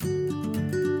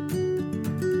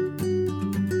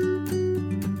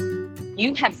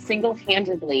You have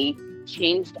single-handedly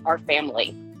changed our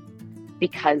family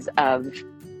because of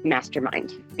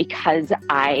Mastermind, because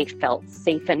I felt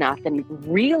safe enough and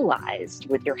realized,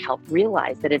 with your help,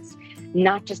 that it's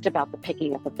not just about the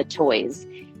picking up of the toys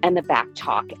and the back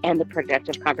talk and the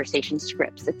productive conversation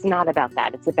scripts. It's not about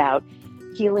that. It's about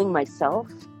healing myself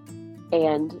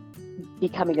and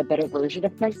becoming a better version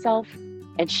of myself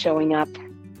and showing up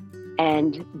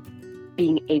and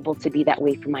being able to be that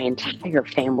way for my entire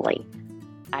family.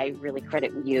 I really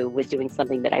credit you with doing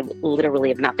something that I literally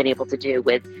have not been able to do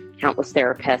with countless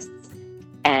therapists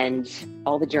and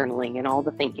all the journaling and all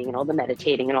the thinking and all the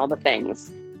meditating and all the things.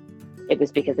 It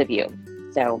was because of you.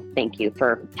 So thank you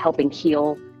for helping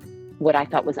heal what I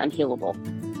thought was unhealable.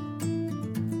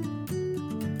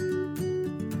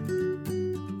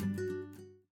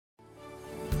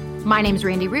 My name is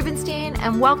Randy Rubenstein,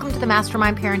 and welcome to the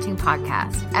Mastermind Parenting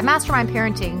Podcast. At Mastermind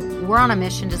Parenting, we're on a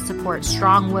mission to support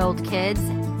strong-willed kids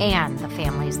and the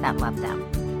families that love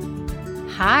them.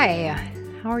 Hi,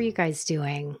 how are you guys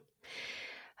doing?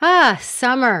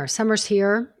 Summer's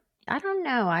here. I don't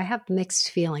know. I have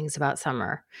mixed feelings about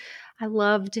summer. I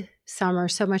loved summer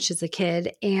so much as a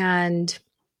kid, and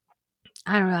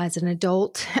I don't know, as an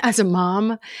adult, as a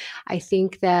mom, I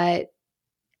think that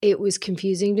it was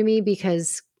confusing to me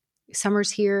because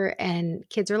summer's here and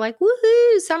kids are like,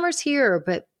 woohoo, summer's here.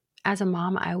 But as a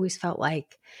mom, I always felt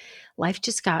like life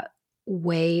just got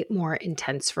way more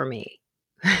intense for me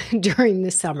during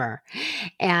the summer.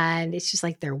 And it's just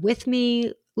like they're with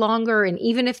me longer. And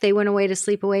even if they went away to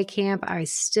sleepaway camp, I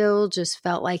still just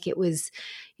felt like it was,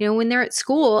 when they're at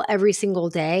school every single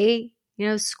day,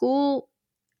 school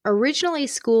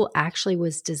actually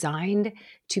was designed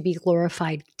to be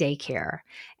glorified daycare.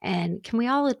 And can we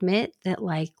all admit that,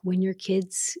 like, when your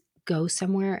kids go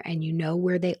somewhere and you know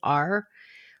where they are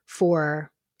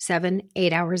for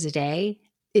 7-8 hours a day,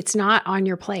 it's not on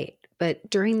your plate. But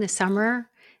during the summer,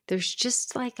 there's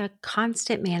just like a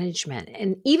constant management.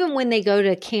 And even when they go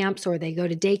to camps or they go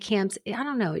to day camps, I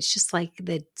don't know, it's just like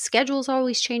the schedule's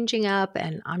always changing up,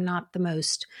 and I'm not the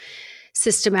most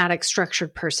systematic,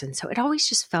 structured person. So it always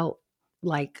just felt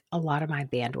like a lot of my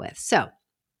bandwidth. So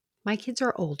my kids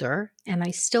are older and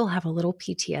I still have a little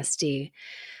PTSD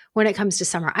when it comes to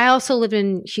summer. I also live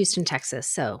in Houston, Texas.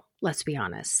 So let's be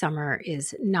honest, summer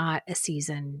is not a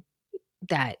season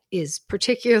that is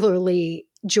particularly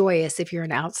joyous if you're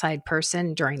an outside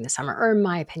person during the summer, or in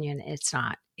my opinion, it's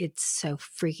not. It's so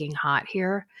freaking hot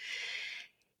here.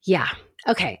 Yeah.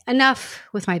 Okay. Enough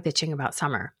with my bitching about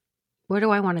summer. What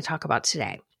do I want to talk about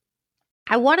today?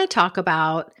 I want to talk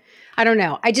about, I don't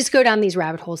know, I just go down these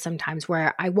rabbit holes sometimes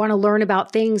where I want to learn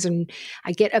about things and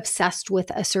I get obsessed with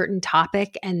a certain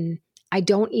topic and I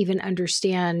don't even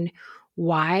understand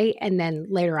why. And then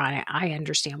later on, I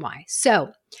understand why.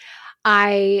 So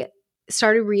I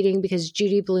started reading because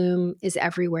Judy Blume is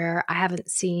everywhere. I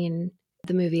haven't seen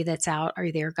the movie that's out, Are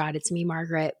You There, God? It's Me,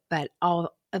 Margaret, but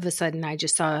all of a sudden, I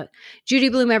just saw Judy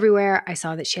Blume everywhere. I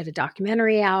saw that she had a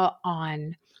documentary out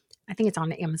on, I think it's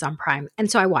on Amazon Prime. And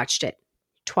so I watched it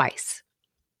twice,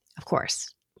 of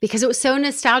course, because it was so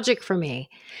nostalgic for me.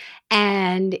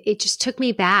 And it just took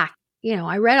me back.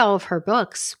 I read all of her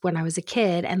books when I was a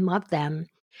kid and loved them.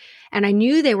 And I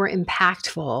knew they were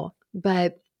impactful,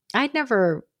 but I'd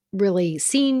never really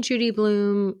seen Judy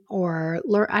Blume or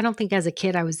I don't think as a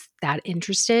kid I was that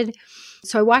interested.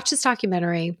 So I watched this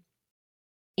documentary.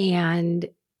 And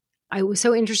it was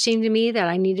so interesting to me that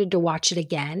I needed to watch it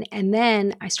again. And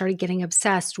then I started getting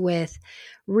obsessed with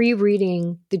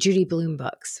rereading the Judy Blume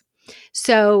books.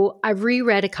 So I've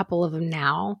reread a couple of them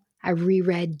now. I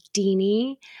reread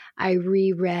Deanie. I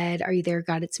reread Are You There,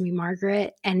 God? It's Me,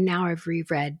 Margaret. And now I've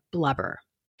reread Blubber.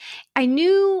 I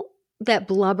knew that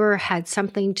Blubber had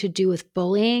something to do with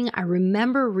bullying. I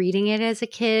remember reading it as a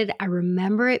kid. I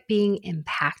remember it being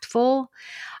impactful.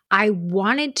 I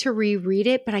wanted to reread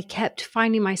it, but I kept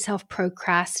finding myself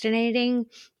procrastinating.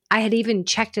 I had even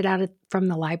checked it out from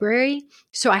the library.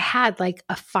 So I had like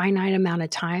a finite amount of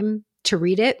time to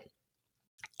read it.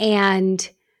 And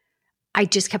I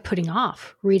just kept putting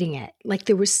off reading it. Like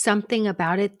there was something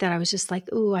about it that I was just like,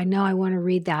 oh, I know I want to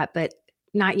read that, but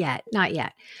not yet.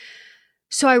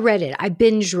 So I read it. I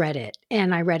binge read it.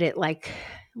 And I read it like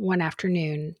one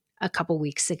afternoon a couple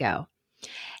weeks ago.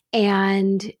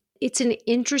 And it's an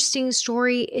interesting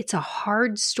story. It's a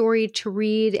hard story to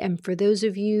read. And for those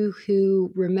of you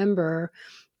who remember,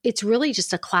 it's really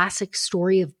just a classic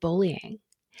story of bullying.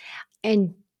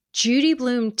 And Judy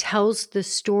Blume tells the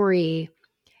story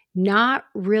not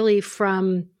really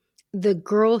from the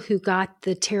girl who got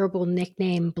the terrible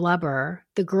nickname Blubber,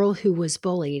 the girl who was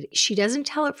bullied. She doesn't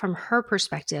tell it from her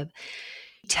perspective.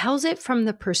 Tells it from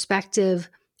the perspective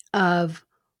of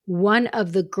one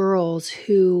of the girls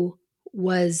who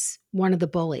was one of the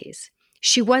bullies.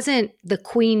 She wasn't the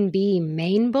queen bee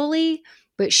main bully,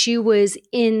 but she was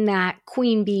in that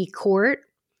queen bee court.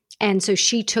 And so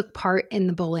she took part in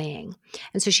the bullying.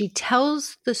 And so she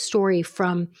tells the story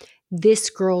from this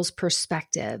girl's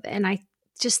perspective. And I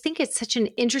just think it's such an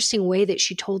interesting way that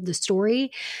she told the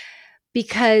story,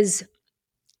 because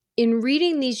in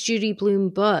reading these Judy Blume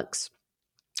books,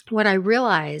 what I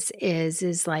realize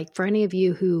is like, for any of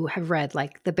you who have read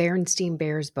like the Berenstain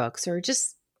Bears books, or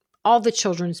just all the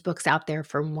children's books out there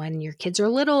from when your kids are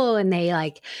little and they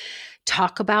like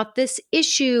talk about this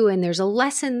issue and there's a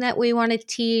lesson that we want to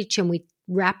teach and we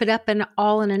wrap it up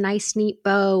all in a nice, neat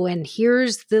bow. And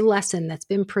here's the lesson that's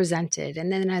been presented.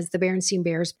 And then as the Berenstain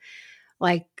Bears,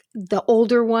 like the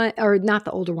older one, or not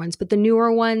the older ones, but the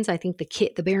newer ones, I think the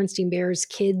Berenstain Bears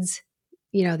kids,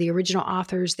 the original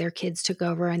authors, their kids took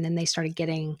over, and then they started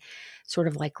getting sort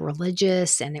of like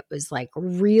religious, and it was like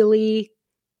really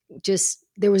just,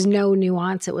 there was no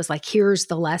nuance. It was like, here's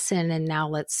the lesson, and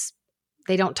now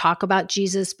they don't talk about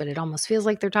Jesus, but it almost feels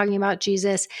like they're talking about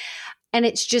Jesus. And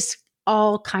it's just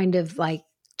all kind of like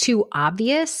too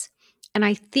obvious. And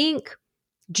I think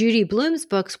Judy Blume's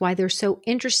books, why they're so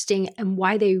interesting and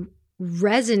why they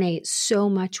resonate so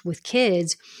much with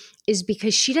kids, is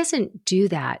because she doesn't do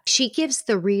that. She gives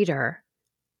the reader,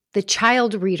 the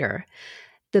child reader,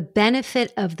 the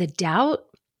benefit of the doubt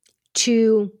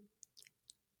to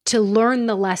learn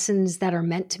the lessons that are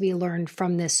meant to be learned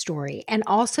from this story. And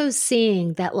also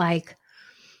seeing that like,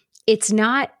 it's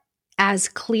not as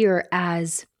clear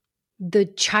as the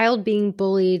child being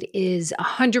bullied is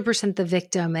 100% the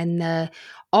victim, and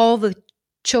all the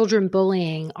children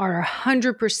bullying are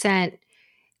 100%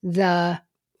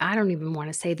 I don't even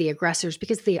want to say the aggressors,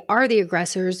 because they are the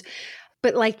aggressors,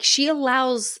 but like she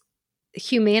allows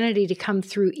humanity to come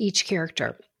through each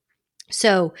character.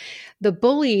 So the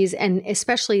bullies, and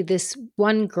especially this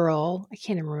one girl, I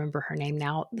can't even remember her name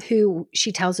now, who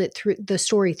she tells it through the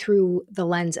story through the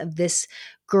lens of this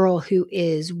girl who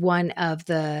is one of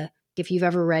the, if you've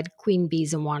ever read Queen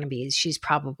Bees and Wannabes, she's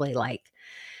probably like,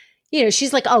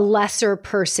 she's like a lesser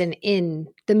person in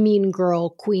the mean girl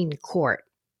queen court.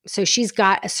 So she's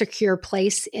got a secure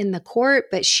place in the court,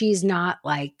 but she's not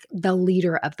like the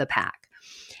leader of the pack.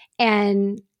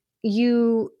 And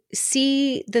you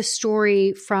see the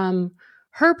story from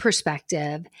her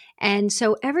perspective. And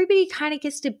so everybody kind of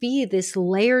gets to be this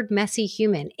layered, messy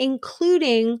human,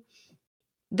 including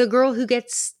the girl who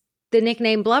gets the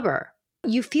nickname Blubber.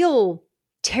 You feel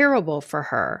terrible for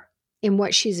her in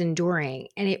what she's enduring.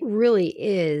 And it really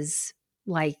is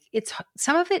like,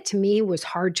 some of it to me was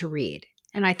hard to read.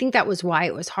 And I think that was why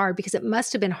it was hard, because it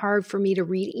must have been hard for me to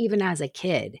read even as a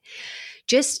kid,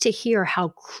 just to hear how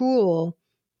cruel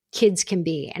kids can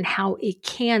be and how it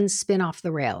can spin off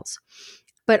the rails.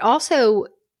 But also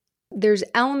there's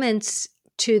elements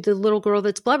to the little girl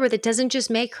that's Blubber that doesn't just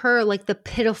make her like the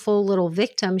pitiful little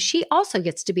victim. She also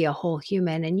gets to be a whole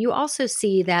human. And you also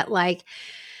see that like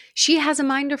she has a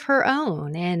mind of her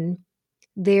own, and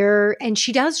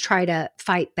she does try to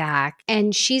fight back.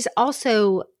 And she's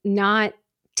also not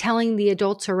telling the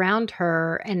adults around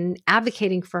her and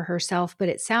advocating for herself, but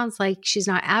it sounds like she's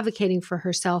not advocating for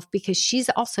herself because she's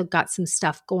also got some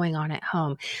stuff going on at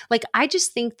home. Like, I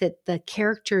just think that the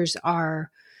characters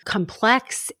are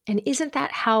complex, and isn't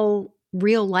that how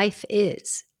real life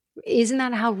is? Isn't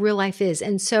that how real life is?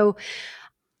 And so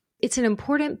it's an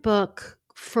important book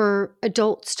for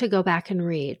adults to go back and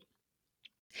read,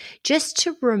 just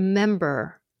to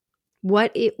remember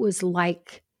what it was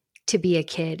like to be a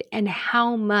kid and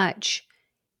how much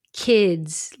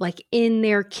kids, like in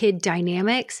their kid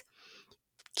dynamics,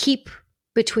 keep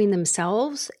between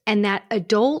themselves, and that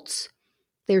adults,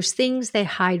 there's things they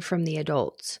hide from the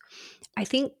adults. I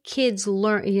think kids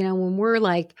learn, when we're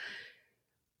like,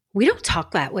 we don't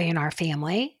talk that way in our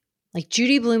family. Like,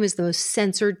 Judy Blume is the most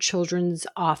censored children's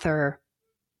author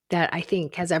that I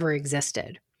think has ever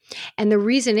existed. And the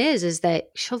reason is that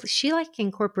she like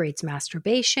incorporates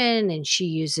masturbation, and she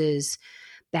uses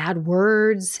bad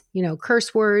words,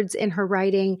 curse words in her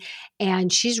writing,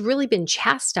 and she's really been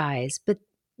chastised. But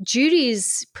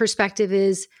Judy's perspective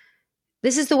is,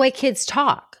 this is the way kids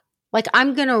talk. Like,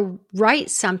 I'm going to write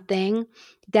something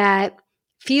that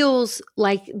feels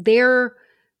like they're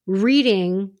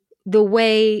reading the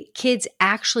way kids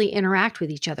actually interact with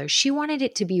each other. She wanted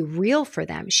it to be real for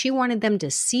them. She wanted them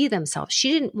to see themselves.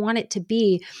 She didn't want it to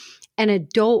be an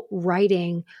adult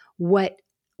writing what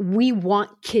we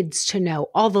want kids to know,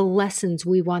 all the lessons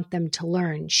we want them to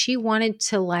learn. She wanted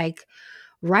to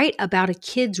write about a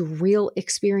kid's real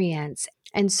experience.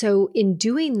 And so in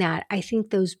doing that, I think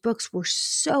those books were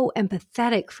so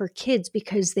empathetic for kids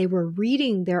because they were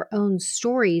reading their own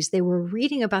stories. They were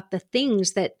reading about the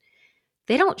things that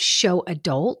they don't show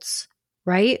adults,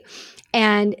 right?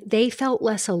 And they felt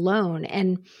less alone.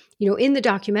 And, in the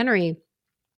documentary,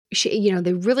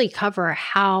 they really cover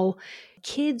how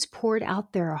kids poured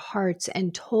out their hearts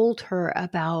and told her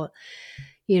about,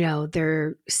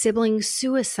 their sibling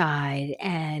suicide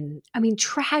and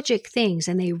tragic things.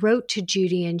 And they wrote to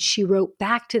Judy and she wrote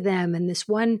back to them. And this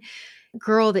one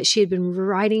girl that she had been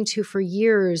writing to for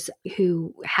years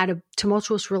who had a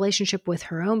tumultuous relationship with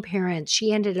her own parents,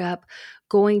 she ended up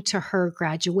going to her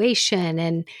graduation.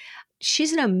 And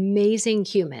she's an amazing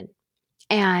human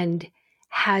and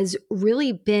has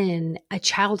really been a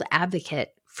child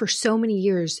advocate for so many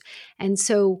years. And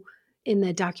so in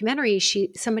the documentary,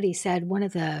 somebody said, one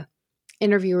of the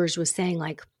interviewers was saying,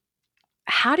 like,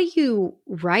 how do you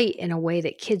write in a way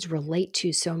that kids relate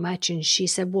to so much? And she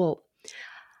said, well,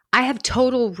 I have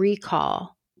total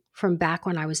recall from back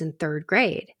when I was in third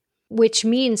grade, which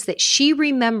means that she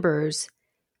remembers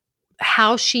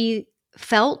how she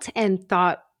felt and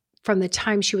thought from the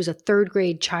time she was a third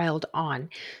grade child on.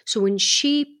 So when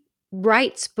she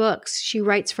writes books, she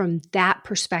writes from that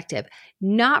perspective,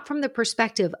 not from the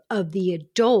perspective of the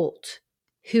adult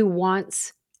who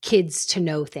wants kids to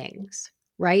know things,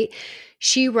 right?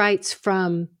 She writes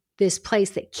from this place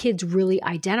that kids really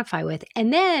identify with.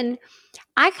 And then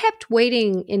I kept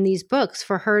waiting in these books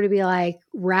for her to be like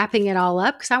wrapping it all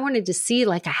up because I wanted to see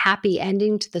like a happy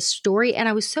ending to the story. And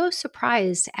I was so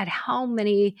surprised at how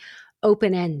many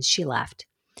open ends she left.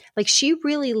 Like she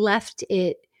really left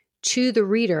it to the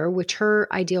reader, which her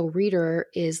ideal reader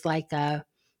is like a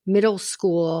middle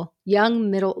school,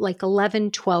 like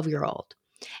 11, 12-year-old.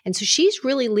 And so she's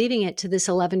really leaving it to this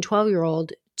 11,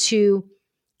 12-year-old to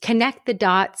connect the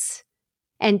dots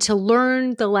and to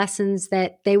learn the lessons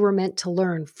that they were meant to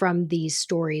learn from these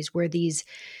stories where these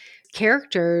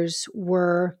characters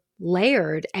were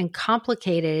layered and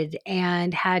complicated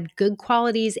and had good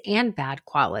qualities and bad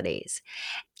qualities.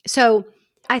 So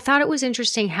I thought it was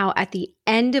interesting how at the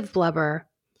end of Blubber,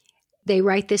 they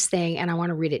write this thing, and I want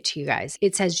to read it to you guys.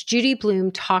 It says, Judy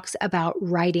Blume talks about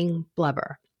writing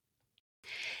Blubber.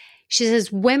 She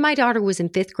says, when my daughter was in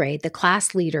 5th grade, the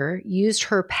class leader used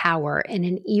her power in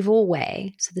an evil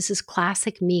way. So this is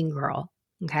classic Mean Girl,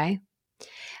 okay?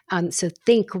 So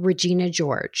think Regina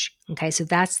George, okay? So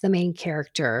that's the main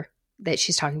character that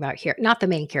she's talking about here. Not the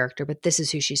main character, but this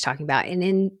is who she's talking about. And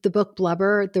in the book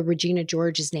Blubber, the Regina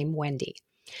George is named Wendy.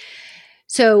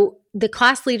 So the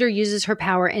class leader uses her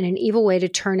power in an evil way to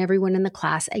turn everyone in the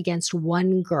class against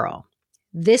one girl.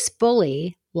 This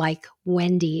bully, like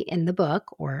Wendy in the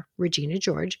book, or Regina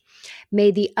George,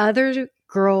 made the other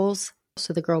girls,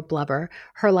 so the girl Blubber,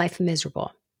 her life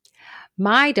miserable.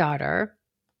 My daughter,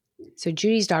 so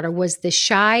Judy's daughter, was the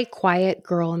shy, quiet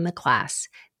girl in the class,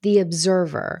 the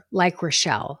observer, like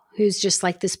Rochelle, who's just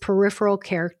like this peripheral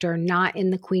character, not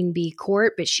in the Queen Bee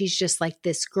court, but she's just like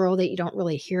this girl that you don't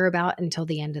really hear about until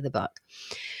the end of the book.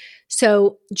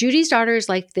 So Judy's daughter is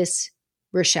like this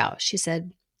Rochelle. She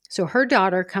said, so her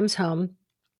daughter comes home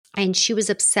and she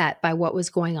was upset by what was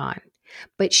going on,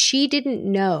 but she didn't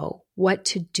know what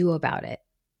to do about it.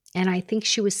 And I think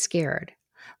she was scared.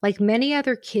 Like many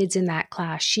other kids in that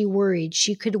class, she worried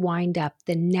she could wind up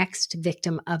the next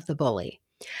victim of the bully.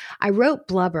 I wrote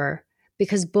Blubber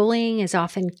because bullying is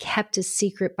often kept a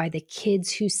secret by the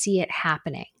kids who see it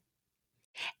happening,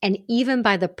 and even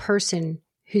by the person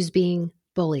who's being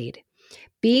bullied.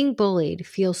 Being bullied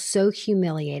feels so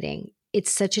humiliating.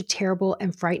 It's such a terrible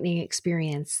and frightening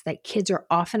experience that kids are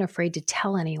often afraid to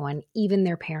tell anyone, even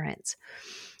their parents.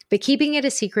 But keeping it a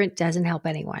secret doesn't help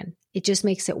anyone. It just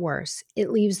makes it worse.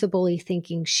 It leaves the bully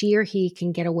thinking she or he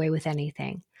can get away with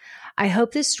anything. I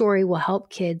hope this story will help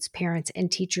kids, parents,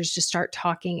 and teachers to start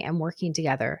talking and working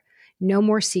together. No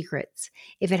more secrets.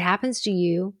 If it happens to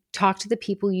you, talk to the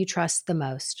people you trust the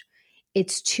most.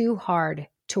 It's too hard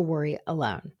to worry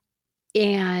alone.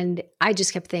 And I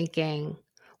just kept thinking,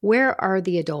 where are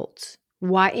the adults?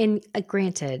 Why? And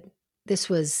granted, this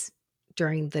was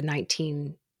during the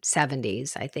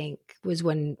 1970s, I think, was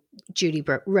when Judy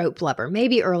wrote Blubber.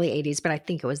 Maybe early 80s, but I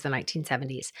think it was the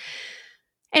 1970s.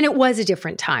 And it was a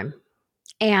different time.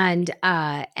 And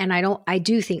I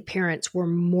do think parents were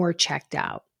more checked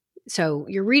out. So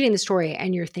you're reading the story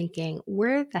and you're thinking,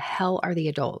 where the hell are the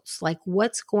adults? Like,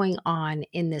 what's going on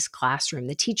in this classroom?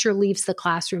 The teacher leaves the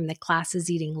classroom. The class is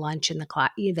eating lunch in the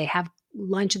class. They have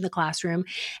lunch in the classroom.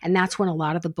 And that's when a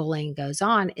lot of the bullying goes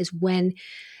on, is when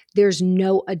there's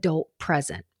no adult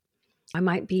present. I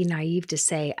might be naive to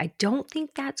say, I don't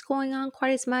think that's going on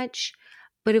quite as much.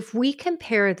 But if we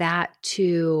compare that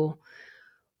to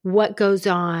what goes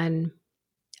on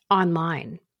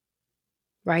online,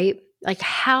 right? Like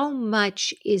how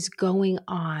much is going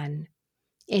on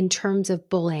in terms of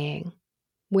bullying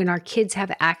when our kids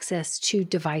have access to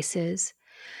devices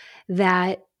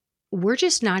that we're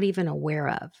just not even aware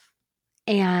of.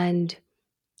 And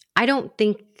I don't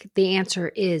think the answer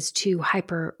is to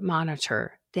hyper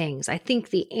monitor things. I think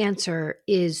the answer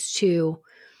is to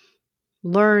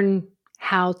learn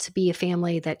how to be a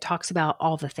family that talks about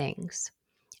all the things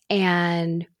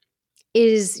and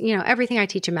is, everything I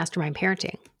teach in Mastermind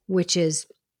Parenting, which is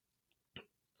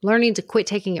learning to quit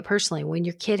taking it personally. When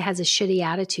your kid has a shitty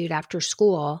attitude after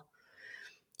school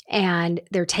and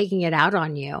they're taking it out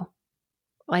on you,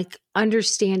 like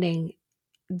understanding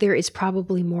there is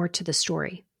probably more to the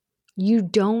story. You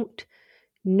don't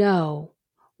know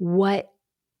what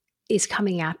is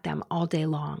coming at them all day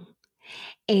long.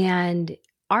 And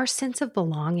our sense of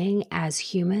belonging as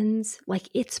humans, like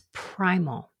it's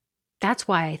primal. That's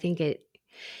why I think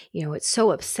it's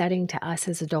so upsetting to us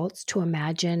as adults to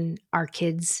imagine our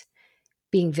kids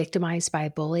being victimized by a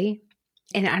bully.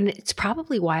 And it's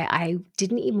probably why I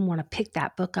didn't even want to pick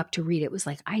that book up to read. It was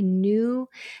like, I knew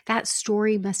that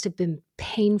story must have been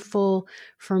painful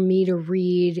for me to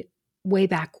read way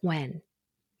back when.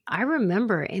 I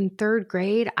remember in third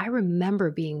grade, I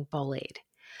remember being bullied.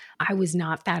 I was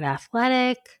not that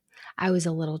athletic. I was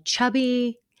a little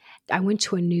chubby. I went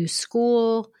to a new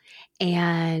school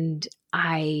and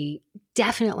I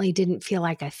definitely didn't feel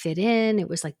like I fit in. It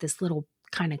was like this little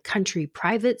kind of country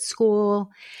private school.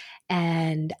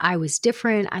 And I was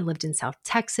different. I lived in South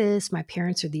Texas. My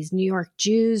parents are these New York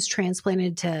Jews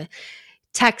transplanted to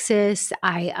Texas.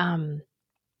 I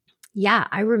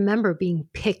remember being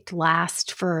picked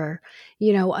last for,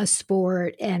 a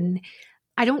sport. And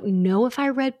I don't know if I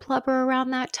read Blubber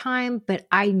around that time, but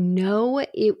I know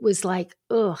it was like,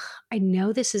 I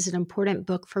know this is an important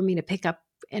book for me to pick up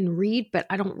and read, but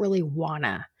I don't really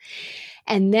wanna.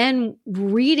 And then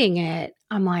reading it,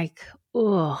 I'm like,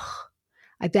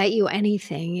 I bet you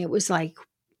anything. It was like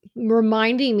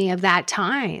reminding me of that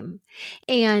time.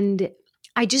 And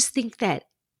I just think that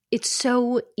it's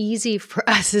so easy for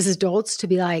us as adults to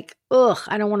be like,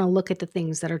 I don't want to look at the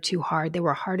things that are too hard. They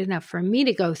were hard enough for me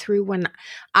to go through when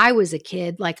I was a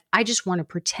kid. Like, I just want to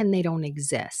pretend they don't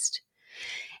exist.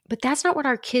 But that's not what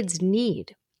our kids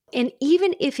need. And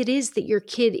even if it is that your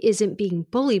kid isn't being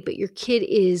bullied, but your kid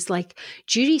is, like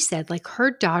Judy said, like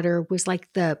her daughter was like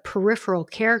the peripheral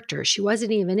character. She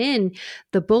wasn't even in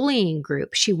the bullying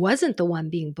group. She wasn't the one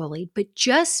being bullied, but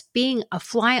just being a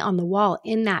fly on the wall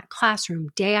in that classroom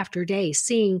day after day,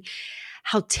 seeing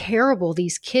how terrible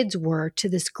these kids were to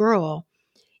this girl,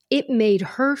 it made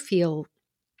her feel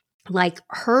like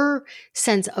her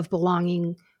sense of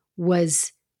belonging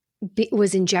was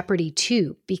in jeopardy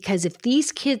too, because if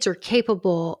these kids are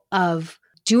capable of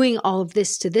doing all of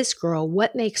this to this girl,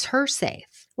 what makes her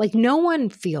safe? Like no one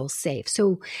feels safe.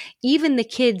 So even the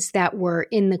kids that were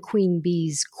in the Queen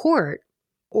Bee's court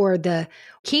or the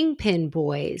Kingpin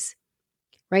boys,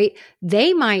 right?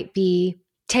 They might be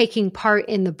taking part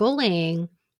in the bullying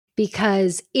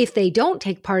because if they don't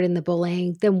take part in the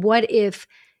bullying, then what if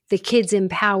the kids in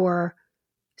power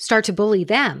start to bully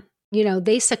them?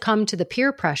 They succumb to the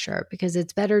peer pressure because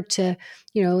it's better to,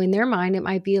 in their mind, it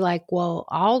might be like, well,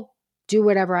 I'll do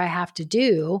whatever I have to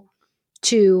do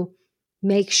to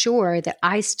make sure that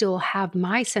I still have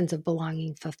my sense of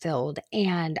belonging fulfilled.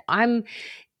 And I'm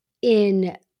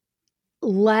in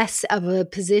less of a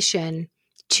position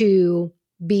to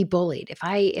be bullied.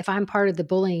 If I'm part of the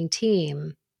bullying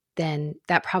team, then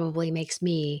that probably makes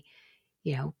me,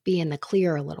 be in the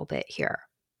clear a little bit here.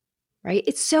 Right?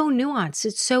 It's so nuanced.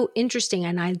 It's so interesting.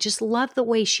 And I just love the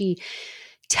way she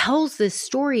tells this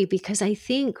story because I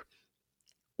think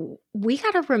we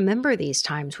got to remember these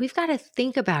times. We've got to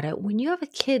think about it. When you have a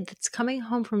kid that's coming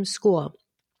home from school,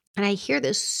 and I hear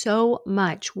this so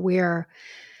much where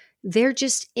they're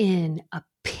just in a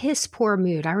piss poor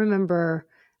mood. I remember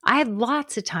I had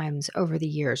lots of times over the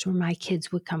years where my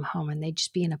kids would come home and they'd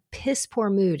just be in a piss poor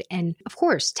mood. And of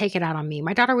course, take it out on me.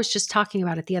 My daughter was just talking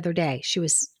about it the other day.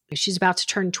 She's about to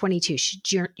turn 22.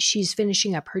 She's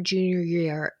finishing up her junior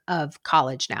year of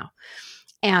college now.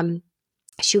 And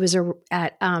she was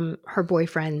at her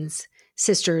boyfriend's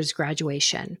sister's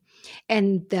graduation.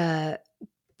 And the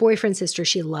boyfriend's sister,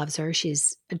 she loves her.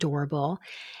 She's adorable.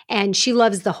 And she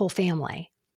loves the whole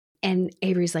family. And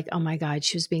Avery's like, oh my God,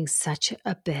 she was being such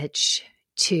a bitch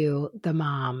to the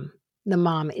mom. The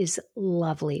mom is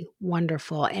lovely,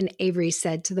 wonderful. And Avery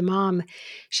said to the mom,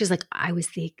 she's like, I was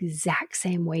the exact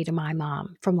same way to my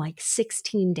mom from like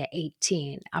 16 to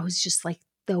 18. I was just like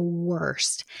the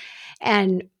worst.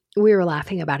 And we were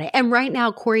laughing about it. And right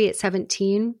now, Corey at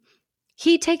 17,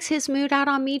 he takes his mood out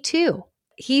on me too.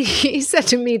 He said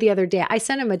to me the other day, I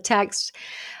sent him a text.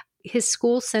 His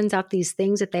school sends out these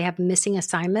things that they have missing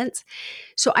assignments.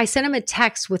 So I sent him a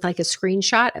text with like a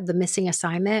screenshot of the missing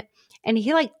assignment. And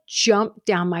he like jumped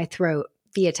down my throat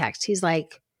via text. He's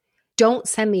like, don't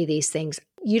send me these things.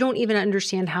 You don't even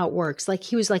understand how it works. Like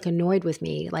he was like annoyed with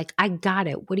me. Like, I got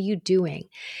it. What are you doing?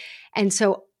 And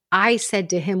so I said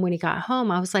to him when he got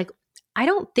home, I was like, I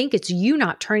don't think it's you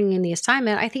not turning in the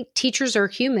assignment. I think teachers are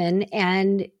human.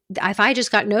 And if I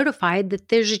just got notified that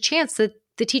there's a chance that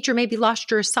the teacher maybe lost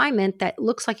your assignment that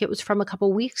looks like it was from a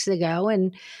couple weeks ago.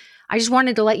 And I just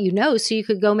wanted to let you know so you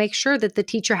could go make sure that the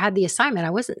teacher had the assignment.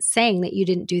 I wasn't saying that you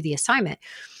didn't do the assignment.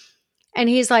 And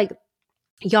he's like,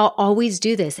 y'all always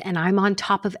do this. And I'm on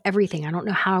top of everything. I don't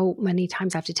know how many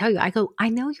times I have to tell you. I go, I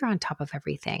know you're on top of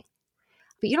everything,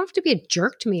 but you don't have to be a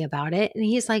jerk to me about it. And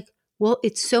he's like, well,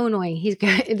 it's so annoying.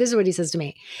 This is what he says to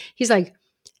me. He's like,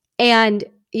 and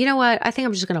you know what? I think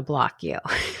I'm just going to block you.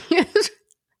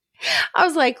 I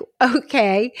was like,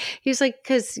 okay. He's like,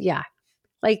 cause yeah,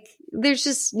 like there's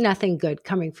just nothing good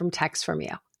coming from text from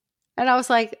you. And I was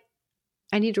like,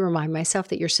 I need to remind myself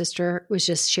that your sister was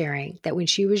just sharing that when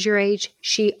she was your age,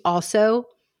 she also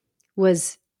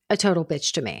was a total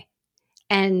bitch to me.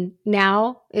 And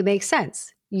now it makes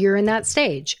sense. You're in that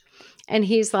stage. And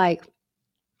he's like,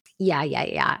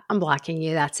 yeah, I'm blocking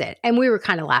you. That's it. And we were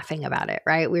kind of laughing about it,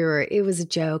 right? It was a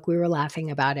joke. We were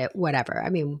laughing about it, whatever. I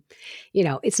mean,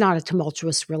 it's not a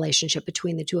tumultuous relationship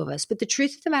between the two of us. But the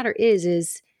truth of the matter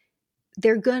is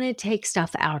they're going to take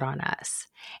stuff out on us.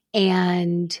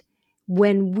 And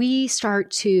when we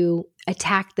start to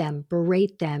attack them,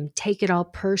 berate them, take it all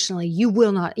personally, you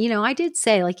will not, I did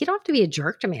say, like, you don't have to be a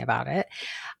jerk to me about it.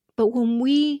 But when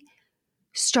we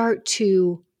start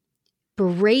to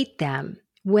berate them,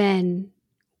 when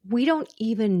we don't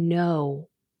even know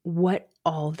what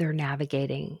all they're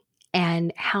navigating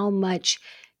and how much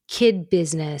kid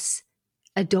business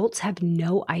adults have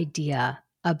no idea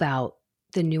about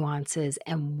the nuances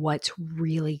and what's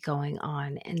really going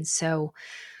on. And so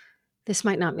this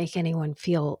might not make anyone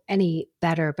feel any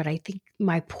better, but I think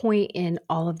my point in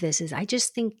all of this is I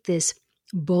just think this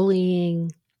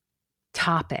bullying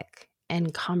topic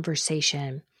and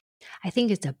conversation, I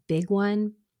think it's a big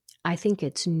one. I think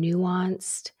it's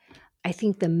nuanced. I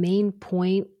think the main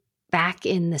point back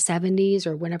in the 70s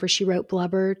or whenever she wrote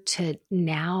Blubber to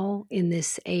now in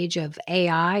this age of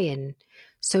AI and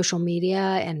social media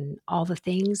and all the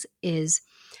things is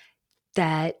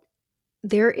that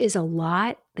there is a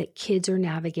lot that kids are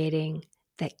navigating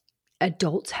that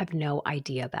adults have no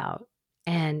idea about.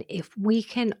 And if we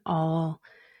can all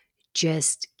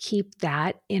just keep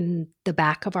that in the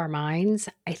back of our minds,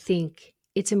 I think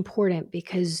it's important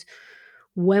because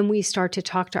when we start to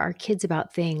talk to our kids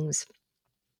about things,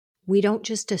 we don't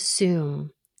just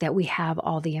assume that we have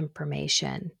all the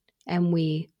information and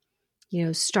we,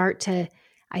 start to,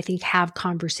 I think, have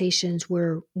conversations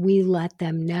where we let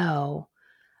them know,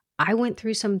 I went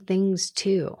through some things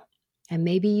too. And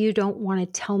maybe you don't want to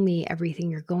tell me everything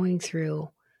you're going through.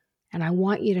 And I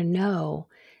want you to know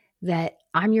that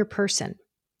I'm your person.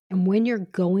 And when you're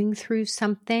going through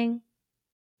something,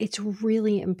 it's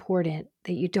really important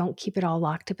that you don't keep it all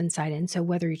locked up inside. And so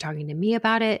whether you're talking to me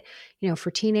about it, for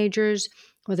teenagers,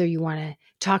 whether you want to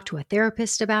talk to a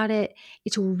therapist about it,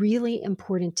 it's really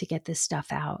important to get this stuff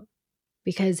out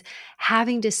because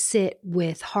having to sit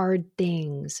with hard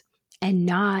things and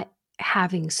not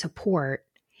having support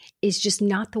is just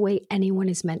not the way anyone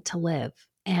is meant to live.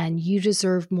 And you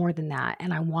deserve more than that.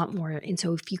 And I want more. And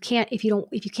so if you can't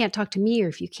talk to me, or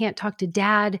if you can't talk to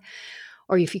dad,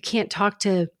 or if you can't talk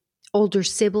to older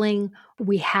sibling,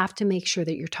 we have to make sure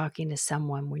that you're talking to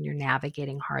someone when you're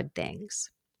navigating hard things.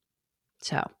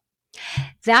 So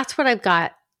that's what I've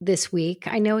got this week.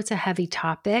 I know it's a heavy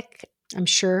topic. I'm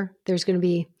sure there's going to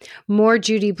be more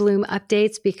Judy Blume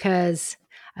updates because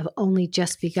I've only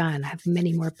just begun. I have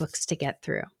many more books to get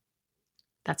through.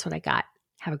 That's what I got.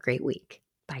 Have a great week.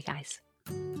 Bye, guys.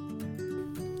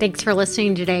 Thanks for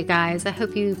listening today, guys. I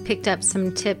hope you picked up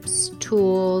some tips,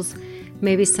 tools,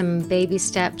 maybe some baby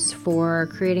steps for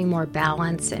creating more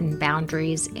balance and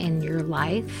boundaries in your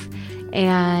life.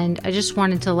 And I just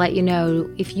wanted to let you know,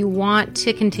 if you want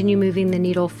to continue moving the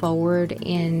needle forward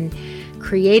in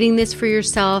creating this for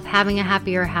yourself, having a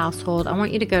happier household, I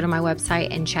want you to go to my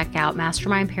website and check out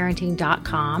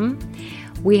mastermindparenting.com.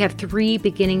 We have 3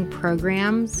 beginning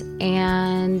programs,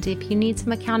 and if you need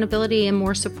some accountability and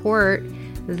more support,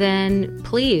 then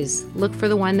please look for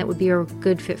the one that would be a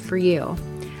good fit for you.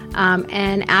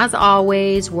 And as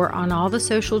always, we're on all the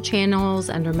social channels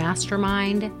under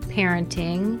Mastermind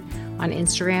Parenting. On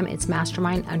Instagram, it's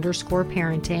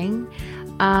mastermind_parenting.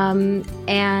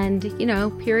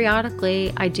 And,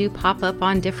 periodically I do pop up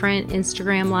on different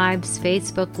Instagram lives,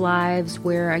 Facebook lives,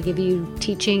 where I give you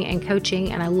teaching and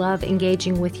coaching. And I love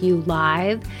engaging with you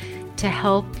live to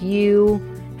help you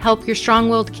help your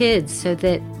strong-willed kids so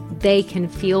that they can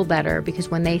feel better, because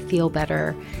when they feel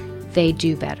better, they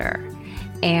do better.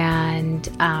 And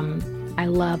I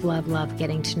love, love, love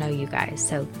getting to know you guys.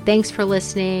 So thanks for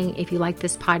listening. If you like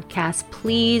this podcast,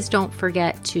 please don't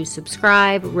forget to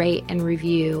subscribe, rate, and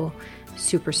review.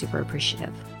 Super, super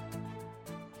appreciative.